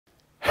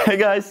Hey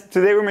guys,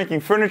 today we're making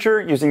furniture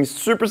using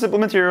super simple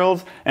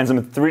materials and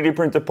some 3D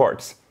printed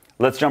parts.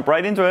 Let's jump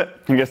right into it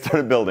and get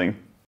started building.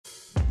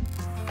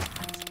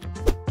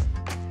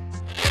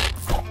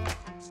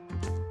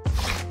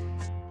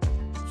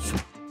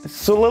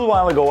 So a little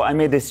while ago I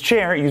made this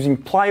chair using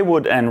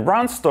plywood and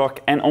round stock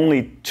and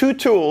only two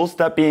tools,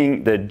 that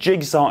being the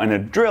jigsaw and a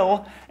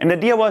drill. And the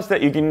idea was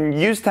that you can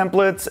use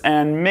templates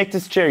and make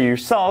this chair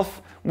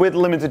yourself with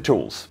limited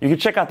tools. You can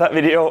check out that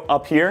video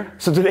up here.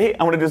 So today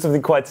I want to do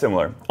something quite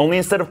similar. Only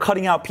instead of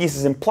cutting out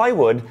pieces in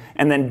plywood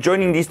and then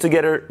joining these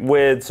together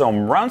with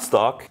some round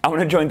stock, I want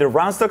to join the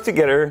round stock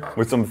together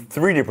with some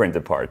 3D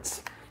printed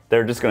parts.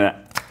 They're just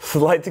gonna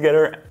slide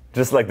together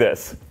just like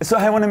this. So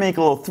I want to make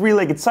a little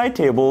three-legged side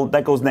table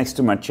that goes next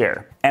to my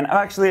chair. And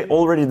I've actually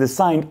already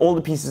designed all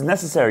the pieces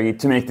necessary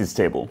to make this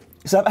table.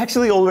 So I've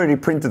actually already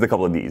printed a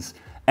couple of these.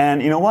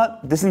 And you know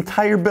what? This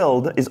entire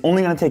build is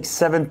only going to take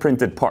 7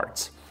 printed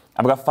parts.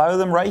 I've got 5 of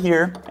them right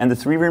here, and the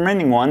 3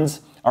 remaining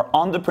ones are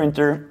on the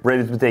printer,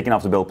 ready to be taken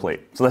off the build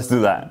plate. So let's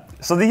do that.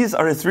 So these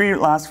are the 3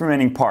 last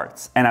remaining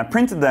parts, and I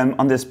printed them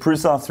on this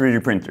Prusa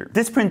 3D printer.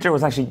 This printer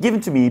was actually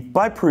given to me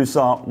by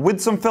Prusa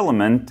with some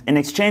filament in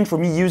exchange for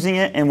me using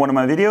it in one of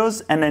my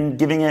videos and then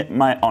giving it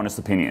my honest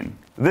opinion.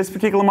 This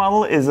particular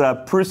model is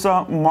a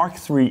Prusa Mark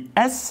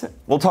III's.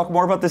 We'll talk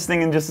more about this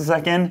thing in just a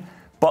second,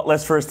 but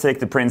let's first take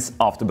the prints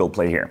off the build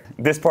plate here.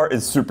 This part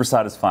is super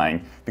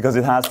satisfying because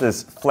it has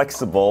this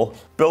flexible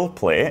build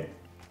plate.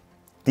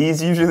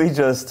 These usually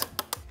just,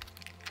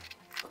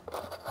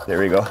 there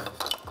we go.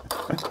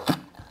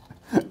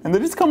 And they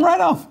just come right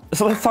off.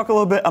 So let's talk a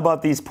little bit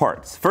about these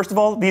parts. First of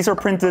all, these are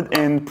printed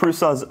in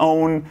Prusa's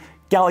own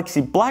Galaxy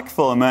Black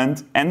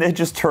filament, and they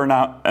just turn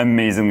out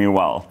amazingly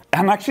well.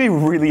 I'm actually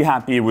really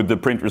happy with the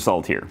print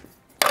result here.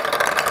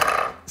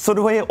 So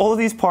the way all of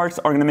these parts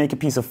are going to make a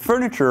piece of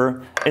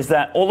furniture is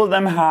that all of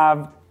them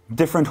have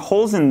different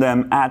holes in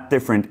them at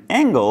different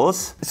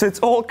angles. So it's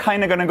all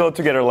kind of going to go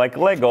together like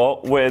Lego,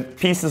 with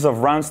pieces of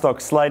round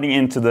stock sliding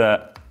into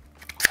the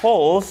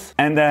holes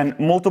and then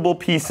multiple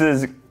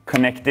pieces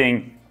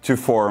connecting to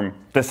form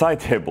the side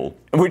table,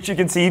 which you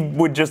can see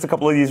with just a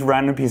couple of these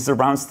random pieces of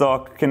round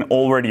stock can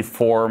already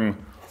form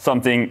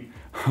something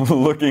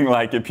looking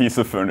like a piece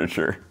of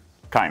furniture.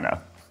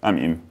 Kinda. I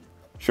mean,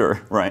 sure,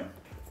 right?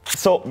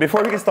 So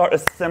before we can start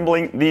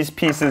assembling these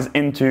pieces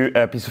into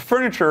a piece of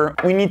furniture,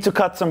 we need to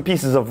cut some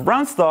pieces of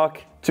round stock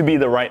to be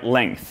the right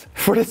length.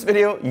 For this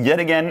video, yet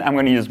again, I'm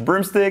going to use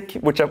broomstick,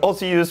 which I've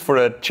also used for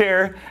the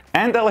chair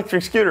and the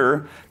electric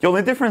scooter. The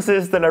only difference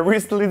is that I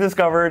recently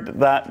discovered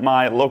that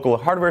my local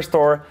hardware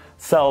store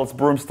sells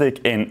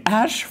broomstick in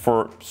ash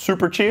for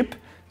super cheap.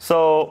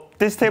 So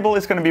this table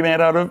is going to be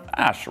made out of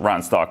ash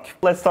round stock.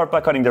 Let's start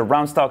by cutting the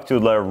round stock to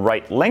the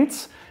right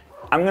lengths.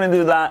 I'm going to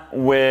do that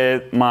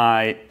with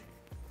my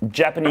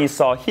Japanese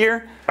saw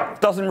here.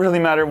 Doesn't really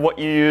matter what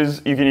you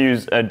use. You can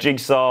use a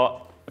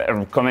jigsaw,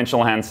 a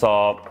conventional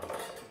handsaw,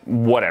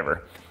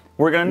 whatever.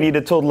 We're going to need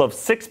a total of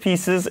 6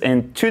 pieces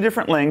in 2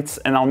 different lengths,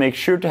 and I'll make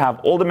sure to have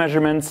all the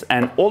measurements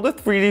and all the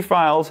 3D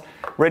files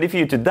ready for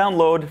you to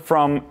download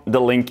from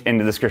the link in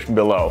the description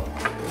below.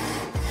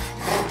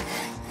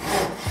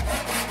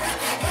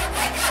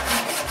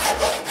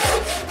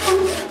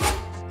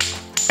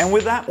 And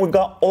with that, we've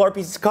got all our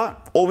pieces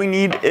cut. All we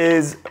need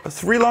is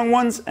 3 long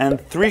ones and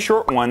 3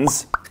 short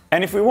ones.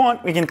 And if we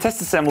want, we can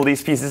test assemble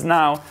these pieces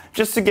now,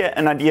 just to get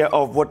an idea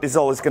of what this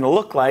all is going to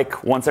look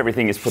like once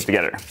everything is put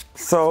together.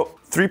 So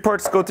 3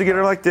 parts go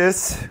together like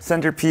this,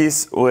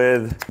 centerpiece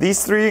with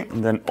these 3,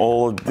 and then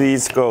all of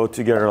these go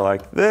together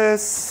like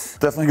this.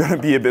 Definitely going to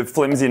be a bit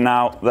flimsy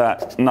now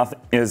that nothing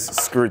is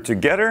screwed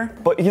together.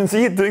 But you can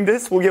see doing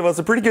this will give us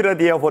a pretty good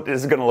idea of what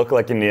this is going to look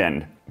like in the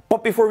end.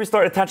 But before we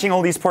start attaching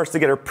all these parts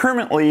together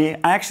permanently,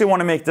 I actually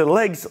want to make the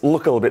legs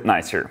look a little bit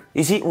nicer.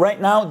 You see,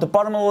 right now, the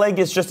bottom of the leg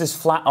is just this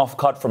flat off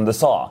cut from the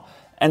saw.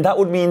 And that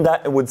would mean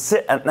that it would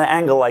sit at an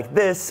angle like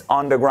this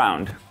on the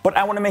ground. But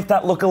I want to make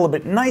that look a little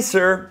bit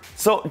nicer.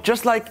 So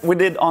just like we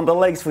did on the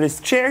legs for this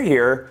chair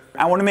here,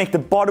 I want to make the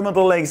bottom of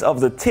the legs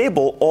of the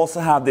table also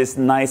have this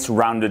nice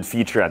rounded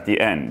feature at the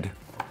end.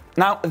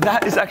 Now,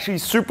 that is actually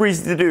super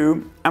easy to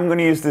do. I'm going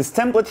to use this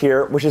template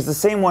here, which is the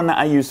same one that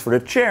I used for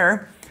the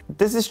chair.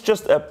 This is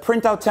just a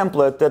printout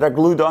template that I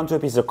glued onto a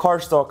piece of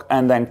cardstock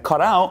and then cut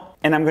out,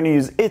 and I'm going to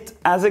use it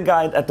as a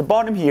guide at the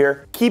bottom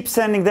here. Keep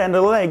sanding the end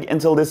of the leg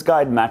until this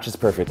guide matches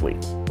perfectly.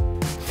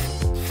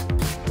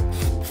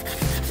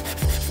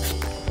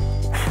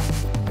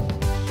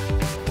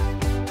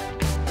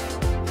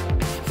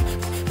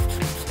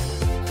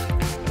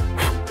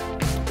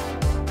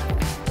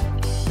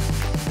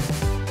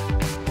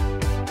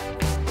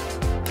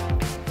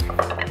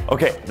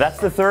 Okay,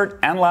 that's the 3rd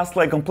and last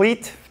leg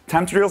complete.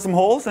 Time to drill some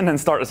holes and then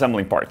start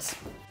assembling parts.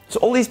 So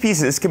all these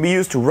pieces can be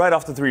used to right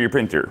off the 3D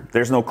printer.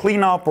 There's no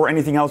cleanup or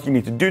anything else you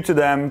need to do to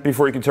them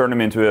before you can turn them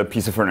into a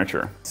piece of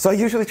furniture. So I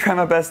usually try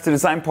my best to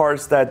design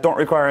parts that don't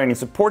require any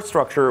support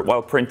structure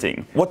while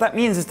printing. What that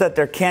means is that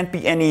there can't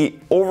be any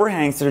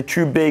overhangs that are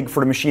too big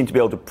for the machine to be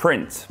able to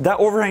print. That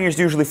overhang is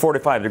usually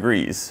 45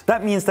 degrees.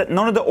 That means that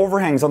none of the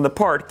overhangs on the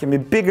part can be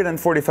bigger than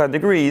 45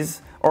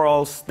 degrees, or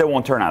else they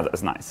won't turn out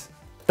as nice.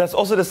 That's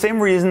also the same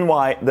reason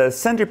why the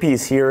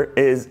centerpiece here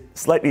is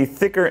slightly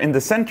thicker in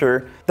the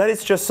center. That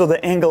is just so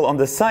the angle on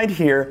the side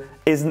here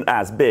isn't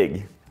as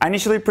big. I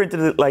initially printed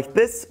it like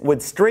this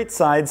with straight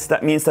sides.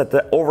 That means that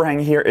the overhang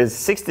here is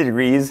 60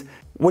 degrees,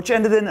 which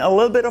ended in a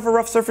little bit of a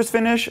rough surface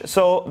finish.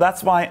 So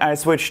that's why I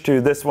switched to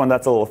this one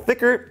that's a little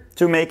thicker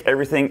to make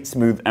everything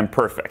smooth and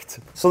perfect.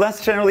 So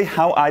that's generally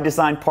how I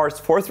design parts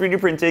for 3D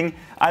printing.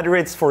 Either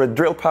it's for the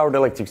drill-powered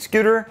electric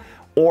scooter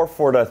or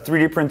for the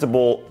 3D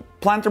printable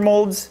planter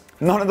molds.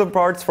 None of the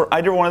parts for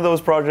either one of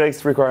those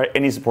projects require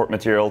any support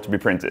material to be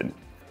printed.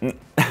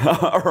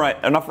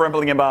 Alright, enough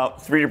rambling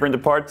about 3D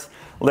printed parts.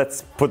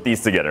 Let's put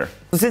these together.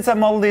 So since I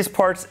modeled these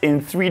parts in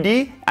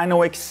 3D, I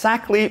know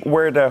exactly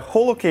where the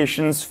hole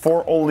locations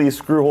for all these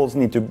screw holes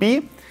need to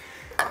be.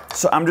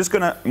 So I'm just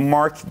gonna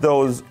mark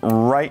those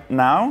right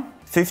now.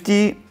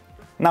 50.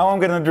 Now I'm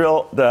gonna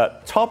drill the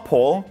top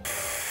hole.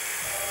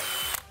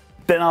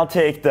 Then I'll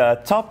take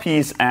the top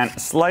piece and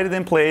slide it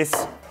in place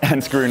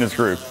and screw in a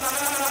screw.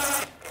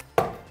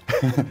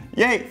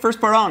 Yay, first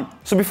part on.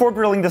 So before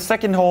drilling the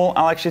second hole,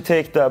 I'll actually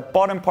take the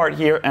bottom part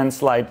here and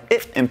slide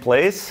it in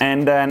place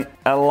and then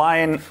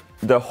align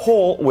the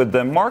hole with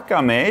the mark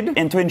I made.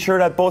 And to ensure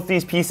that both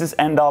these pieces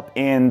end up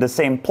in the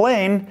same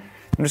plane,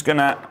 I'm just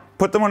gonna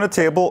put them on the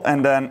table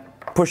and then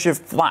push it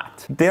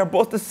flat. They are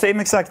both the same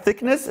exact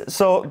thickness,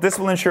 so this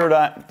will ensure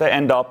that they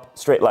end up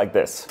straight like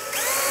this.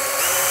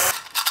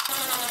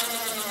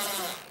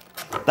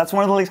 That's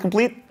one of the legs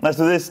complete. Let's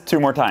do this 2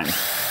 more times.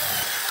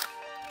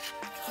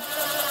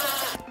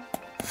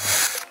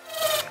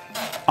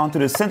 Onto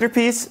the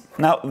centerpiece.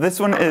 Now this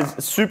one is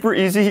super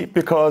easy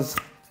because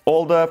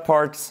all the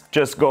parts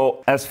just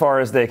go as far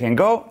as they can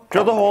go.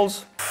 Drill the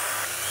holes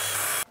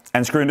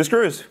and screw in the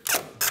screws.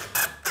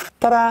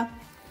 Ta-da!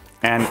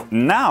 And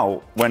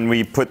now when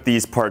we put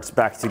these parts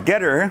back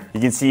together, you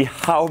can see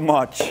how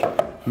much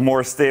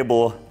more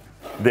stable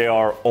they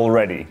are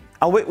already.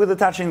 I'll wait with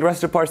attaching the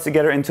rest of the parts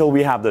together until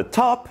we have the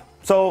top.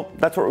 So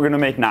that's what we're gonna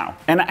make now.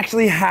 And I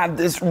actually have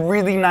this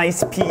really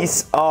nice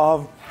piece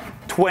of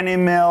 20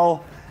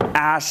 mil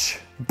ash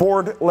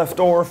board left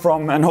over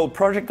from an old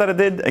project that I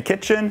did, a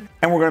kitchen,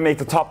 and we're gonna make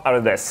the top out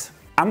of this.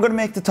 I'm gonna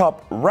make the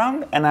top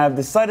round, and I've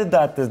decided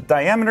that the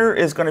diameter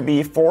is gonna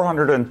be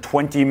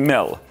 420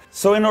 mil.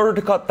 So in order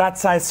to cut that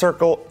size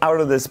circle out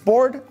of this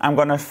board, I'm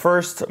gonna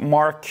first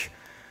mark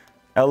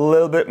a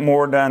little bit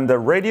more than the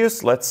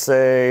radius, let's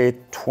say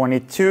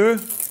 22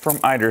 from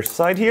either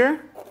side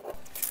here.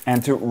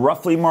 And to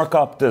roughly mark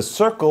up the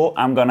circle,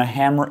 I'm gonna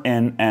hammer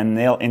in and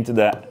nail into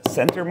the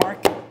center mark.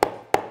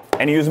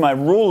 And use my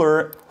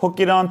ruler,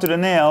 hook it onto the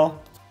nail,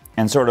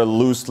 and sort of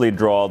loosely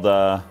draw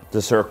the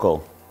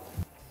circle.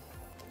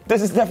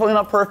 This is definitely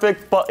not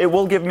perfect, but it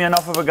will give me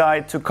enough of a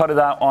guide to cut it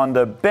out on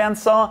the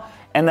bandsaw,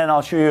 and then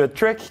I'll show you a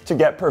trick to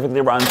get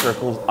perfectly round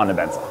circles on the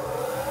bandsaw.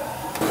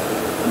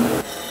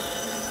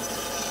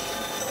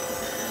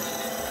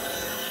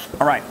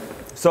 All right,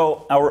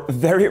 so our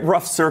very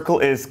rough circle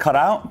is cut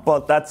out,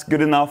 but that's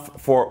good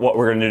enough for what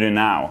we're gonna do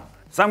now.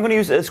 So I'm gonna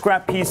use a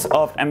scrap piece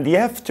of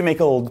MDF to make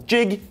a little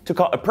jig to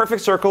cut a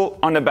perfect circle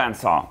on the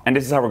bandsaw. And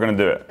this is how we're gonna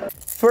do it.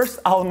 First,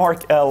 I'll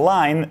mark a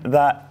line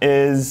that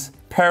is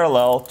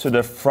parallel to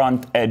the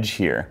front edge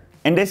here.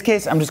 In this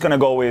case, I'm just gonna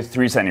go with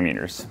 3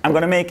 centimeters. I'm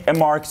gonna make a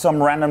mark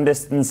some random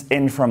distance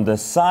in from the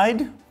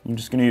side. I'm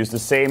just gonna use the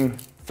same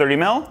 30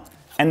 mil.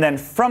 And then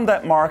from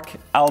that mark,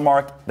 I'll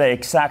mark the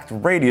exact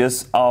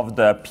radius of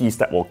the piece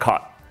that we'll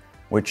cut,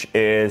 which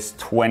is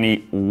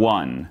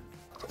 21.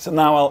 So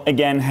now I'll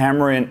again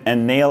hammer in a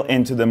nail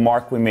into the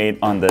mark we made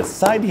on the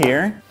side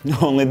here.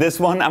 Only this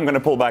one I'm gonna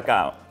pull back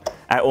out.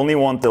 I only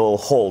want the little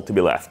hole to be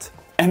left.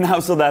 And now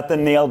so that the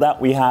nail that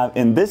we have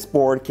in this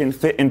board can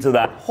fit into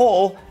that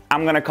hole,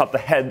 I'm gonna cut the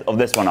head of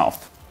this one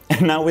off.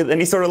 And now with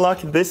any sort of luck,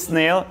 this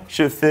nail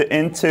should fit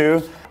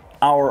into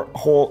our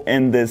hole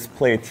in this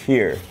plate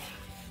here.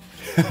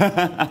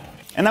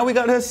 And now we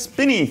got a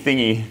spinny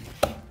thingy,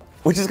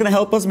 which is gonna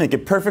help us make a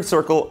perfect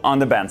circle on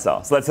the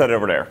bandsaw. So let's head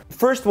over there.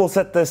 First, we'll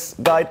set this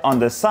guide on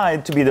the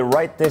side to be the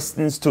right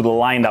distance to the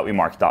line that we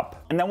marked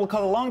up. And then we'll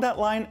cut along that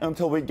line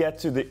until we get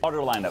to the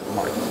other line that we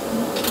marked.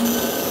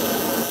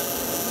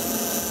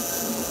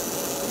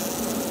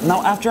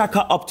 Now, after I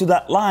cut up to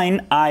that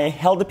line, I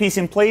held the piece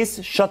in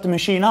place, shut the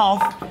machine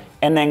off,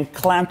 and then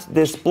clamped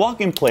this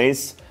block in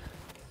place.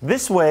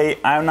 This way,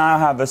 I now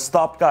have a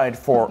stop guide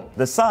for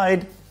the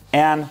side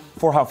and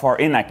for how far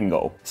in I can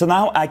go. So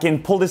now I can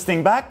pull this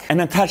thing back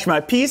and attach my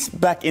piece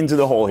back into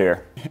the hole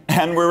here.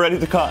 And we're ready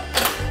to cut.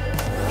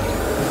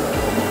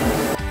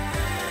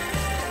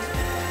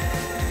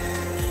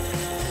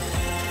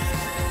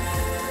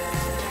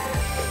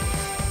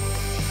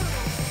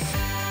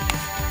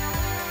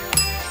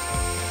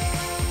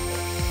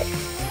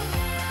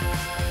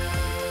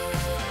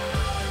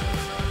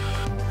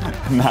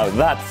 Now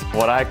that's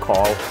what I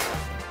call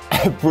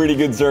a pretty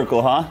good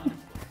circle, huh?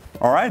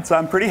 All right, so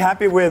I'm pretty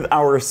happy with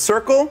our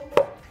circle.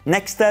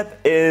 Next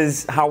step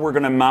is how we're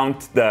gonna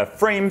mount the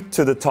frame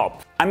to the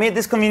top. I made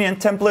this convenient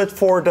template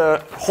for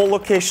the hole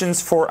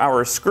locations for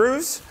our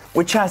screws.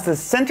 which has the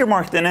center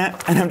marked in it,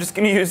 and I'm just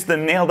going to use the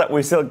nail that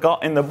we still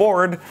got in the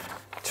board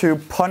to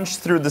punch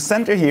through the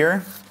center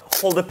here,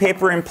 hold the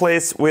paper in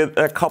place with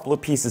a couple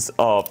of pieces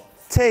of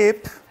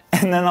tape,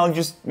 and then I'll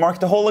just mark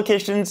the hole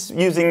locations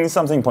using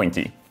something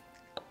pointy.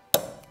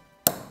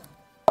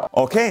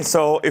 Okay,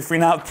 so if we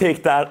now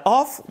take that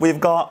off, we've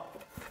got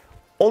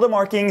all the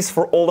markings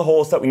for all the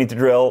holes that we need to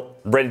drill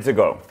ready to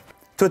go.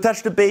 To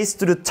attach the base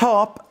to the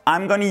top,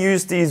 I'm going to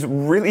use these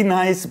really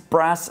nice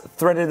brass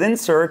threaded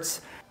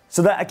inserts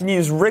so that I can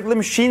use regular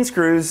machine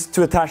screws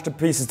to attach the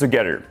pieces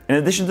together. In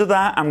addition to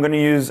that, I'm going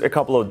to use a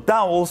couple of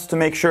dowels to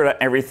make sure that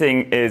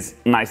everything is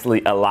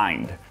nicely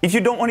aligned. If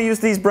you don't want to use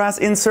these brass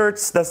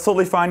inserts, that's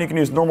totally fine. You can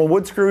use normal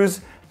wood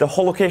screws. The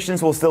hole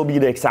locations will still be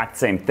the exact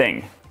same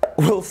thing.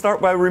 We'll start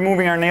by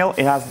removing our nail.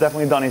 It has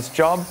definitely done its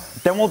job.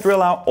 Then we'll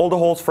drill out all the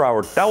holes for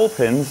our dowel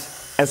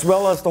pins, as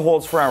well as the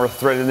holes for our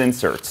threaded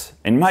inserts.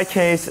 In my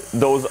case,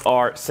 those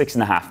are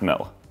 6.5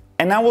 mil.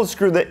 And now we'll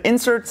screw the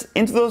inserts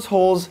into those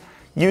holes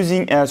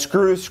using a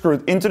screw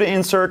screwed into the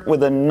insert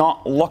with a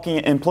knot locking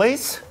it in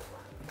place.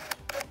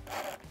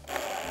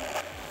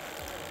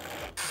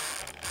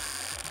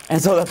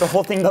 And so that the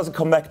whole thing doesn't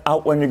come back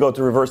out when you go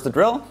to reverse the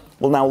drill,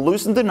 we'll now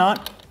loosen the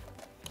nut,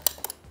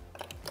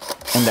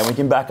 and then we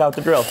can back out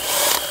the drill.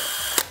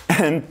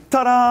 And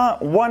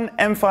ta-da! One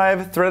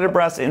M5 threaded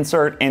brass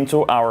insert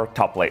into our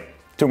top plate.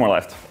 2 more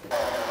left.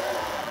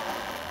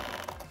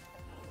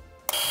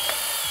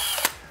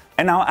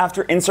 And now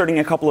after inserting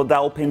a couple of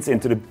dowel pins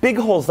into the big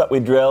holes that we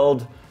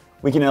drilled,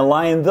 we can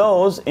align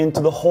those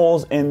into the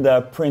holes in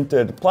the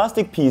printed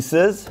plastic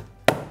pieces.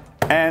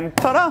 And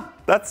ta-da!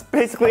 That's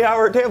basically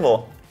our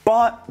table.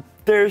 But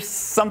there's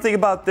something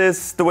about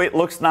this, the way it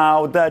looks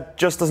now, that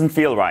just doesn't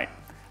feel right.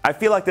 I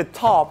feel like the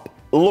top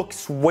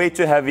looks way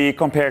too heavy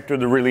compared to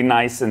the really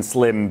nice and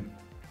slim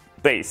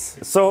base.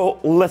 So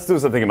let's do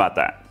something about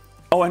that.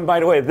 Oh, and by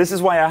the way, this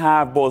is why I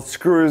have both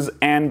screws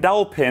and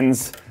dowel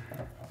pins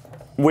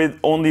with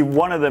only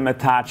one of them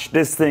attached.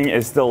 This thing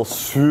is still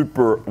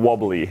super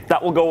wobbly.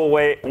 That will go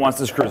away once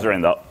the screws are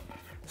in though.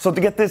 So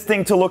to get this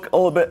thing to look a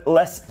little bit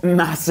less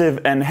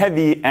massive and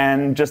heavy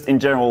and just in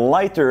general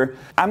lighter,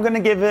 I'm gonna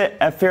give it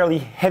a fairly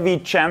heavy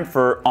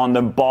chamfer on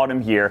the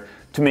bottom here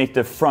to make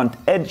the front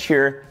edge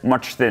here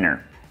much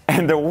thinner.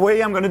 And the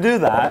way I'm gonna do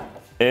that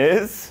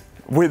is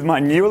with my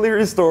newly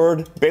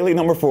restored Bailey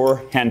No.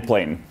 4 hand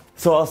plane.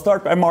 So I'll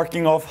start by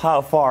marking off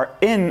how far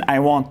in I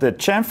want the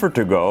chamfer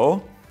to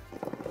go.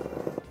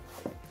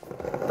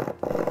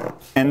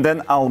 And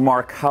then I'll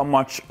mark how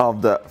much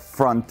of the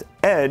front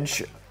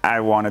edge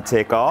I want to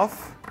take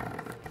off.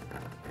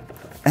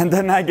 And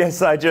then I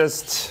guess I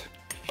just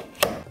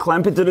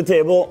clamp it to the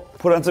table,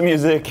 put on some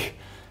music,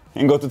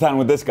 and go to town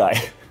with this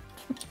guy.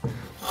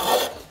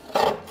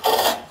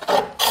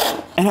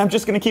 And I'm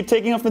just going to keep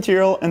taking off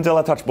material until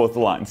I touch both the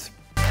lines.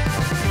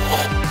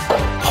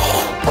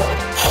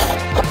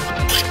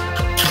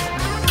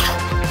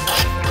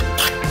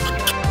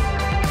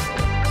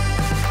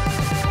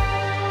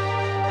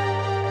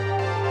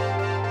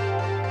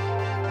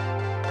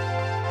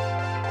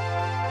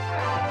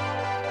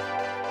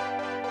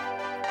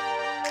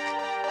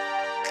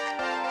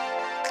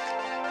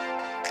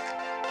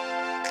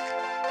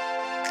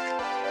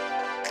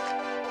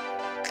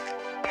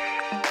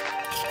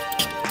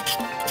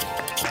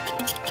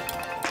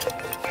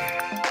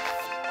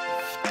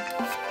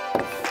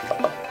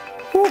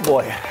 Oh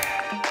boy.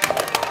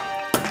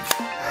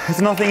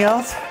 If nothing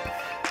else,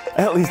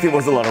 at least it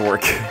was a lot of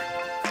work.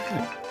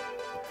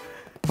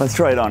 Let's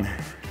try it on.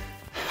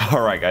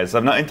 Alright guys,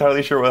 I'm not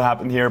entirely sure what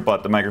happened here,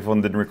 but the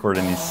microphone didn't record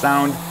any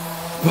sound.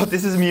 But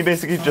this is me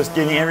basically just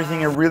giving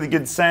everything a really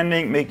good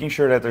sanding, making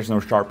sure that there's no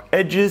sharp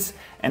edges.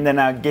 And then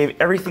I gave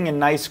everything a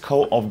nice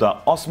coat of the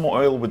Osmo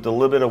oil with a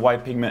little bit of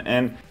white pigment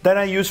in that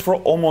I use for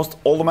almost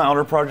all of my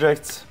other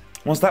projects.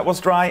 Once that was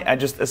dry, I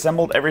just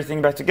assembled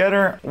everything back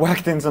together,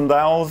 whacked in some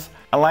dowels,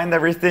 aligned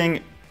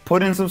everything,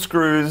 put in some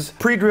screws,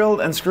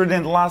 pre-drilled and screwed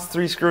in the last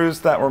 3 screws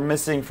that were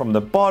missing from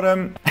the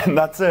bottom, and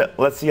that's it.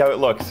 Let's see how it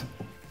looks.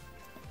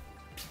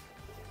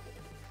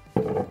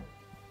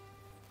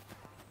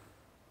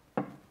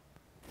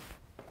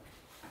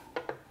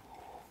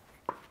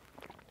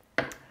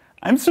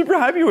 I'm super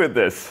happy with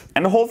this,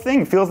 and the whole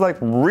thing feels like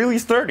really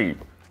sturdy.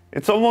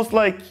 It's almost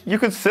like you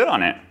could sit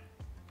on it.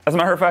 As a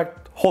matter of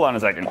fact, hold on a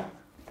second.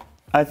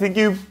 I think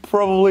you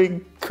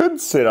probably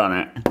could sit on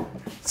it.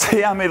 So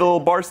yeah, I made a little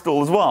bar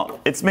stool as well.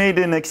 It's made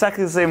in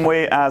exactly the same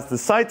way as the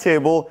side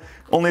table,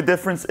 only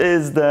difference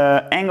is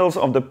the angles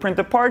of the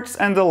printed parts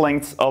and the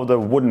lengths of the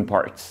wooden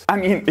parts. I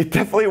mean, it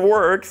definitely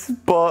works,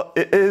 but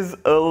it is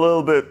a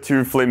little bit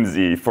too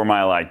flimsy for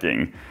my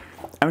liking.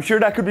 I'm sure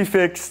that could be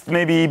fixed,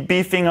 maybe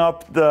beefing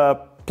up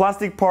the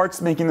plastic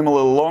parts, making them a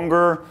little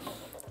longer,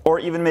 or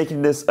even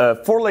making this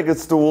a 4-legged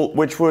stool,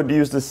 which would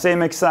use the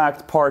same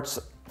exact parts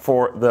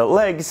for the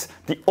legs.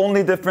 The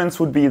only difference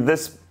would be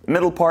this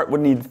middle part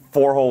would need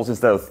 4 holes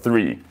instead of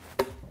 3.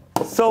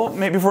 So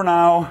maybe for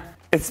now,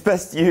 it's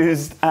best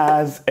used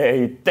as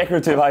a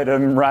decorative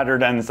item rather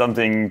than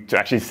something to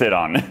actually sit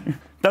on.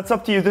 That's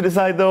up to you to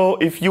decide though.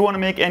 If you want to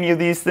make any of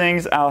these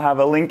things, I'll have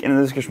a link in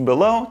the description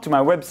below to my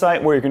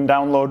website where you can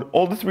download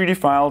all the 3D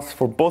files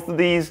for both of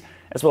these,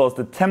 as well as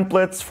the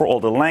templates for all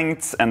the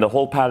lengths and the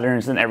hole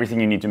patterns and everything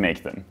you need to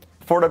make them.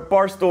 For the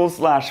bar stool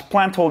 /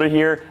 plant holder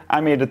here, I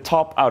made the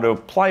top out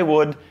of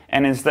plywood,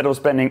 and instead of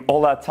spending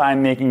all that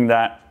time making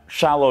that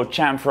shallow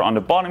chamfer on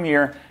the bottom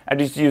here, I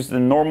just used the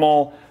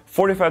normal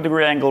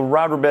 45-degree angle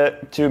router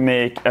bit to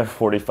make a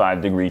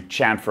 45-degree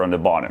chamfer on the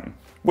bottom,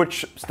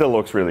 which still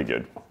looks really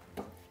good.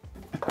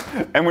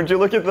 And when you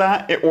look at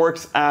that, it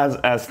works as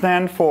a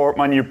stand for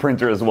my new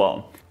printer as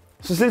well.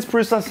 So since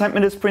Prusa sent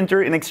me this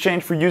printer in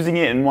exchange for using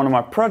it in one of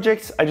my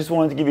projects, I just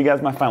wanted to give you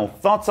guys my final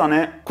thoughts on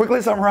it.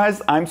 Quickly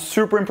summarized, I'm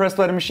super impressed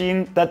by the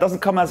machine. That doesn't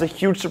come as a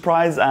huge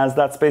surprise, as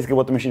that's basically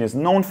what the machine is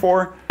known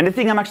for. And the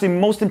thing I'm actually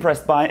most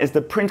impressed by is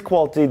the print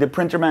quality the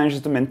printer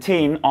manages to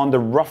maintain on the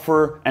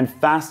rougher and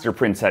faster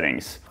print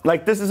settings.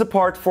 Like, this is a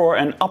part for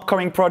an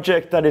upcoming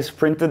project that is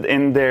printed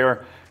in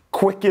their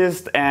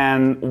quickest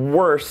and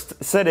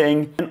worst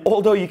setting. And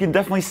although you can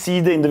definitely see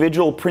the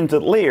individual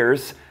printed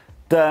layers,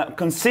 the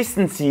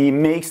consistency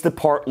makes the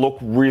part look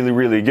really,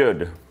 really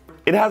good.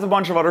 It has a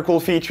bunch of other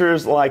cool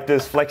features like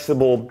this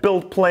flexible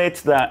build plate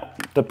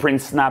that the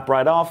prints snap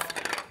right off.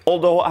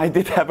 Although I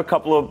did have a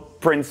couple of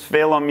prints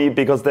fail on me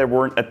because they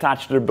weren't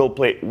attached to the build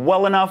plate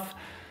well enough.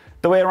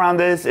 The way around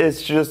this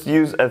is just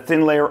use a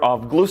thin layer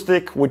of glue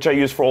stick, which I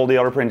use for all the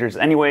other printers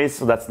anyways,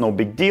 so that's no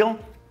big deal.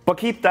 But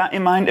keep that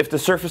in mind if the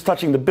surface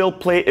touching the build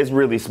plate is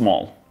really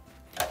small.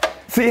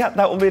 So yeah,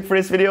 that will be it for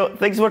this video.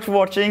 Thanks so much for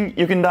watching.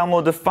 You can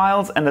download the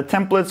files and the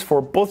templates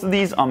for both of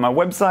these on my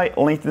website,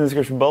 linked in the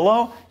description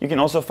below. You can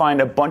also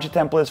find a bunch of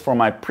templates for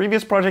my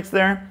previous projects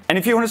there. And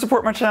if you want to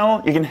support my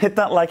channel, you can hit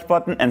that like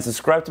button and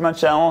subscribe to my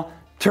channel.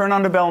 Turn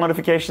on the bell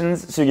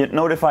notifications so you get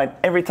notified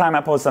every time I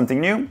post something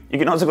new. You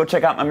can also go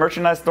check out my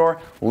merchandise store,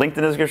 linked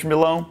in the description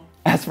below.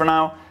 As for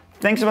now,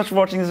 thanks so much for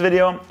watching this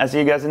video. I'll see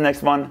you guys in the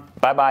next one.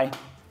 Bye bye.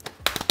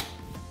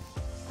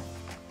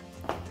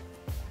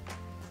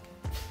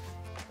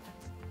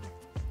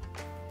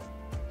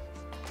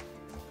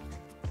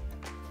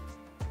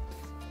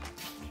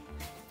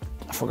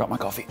 I forgot my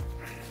coffee.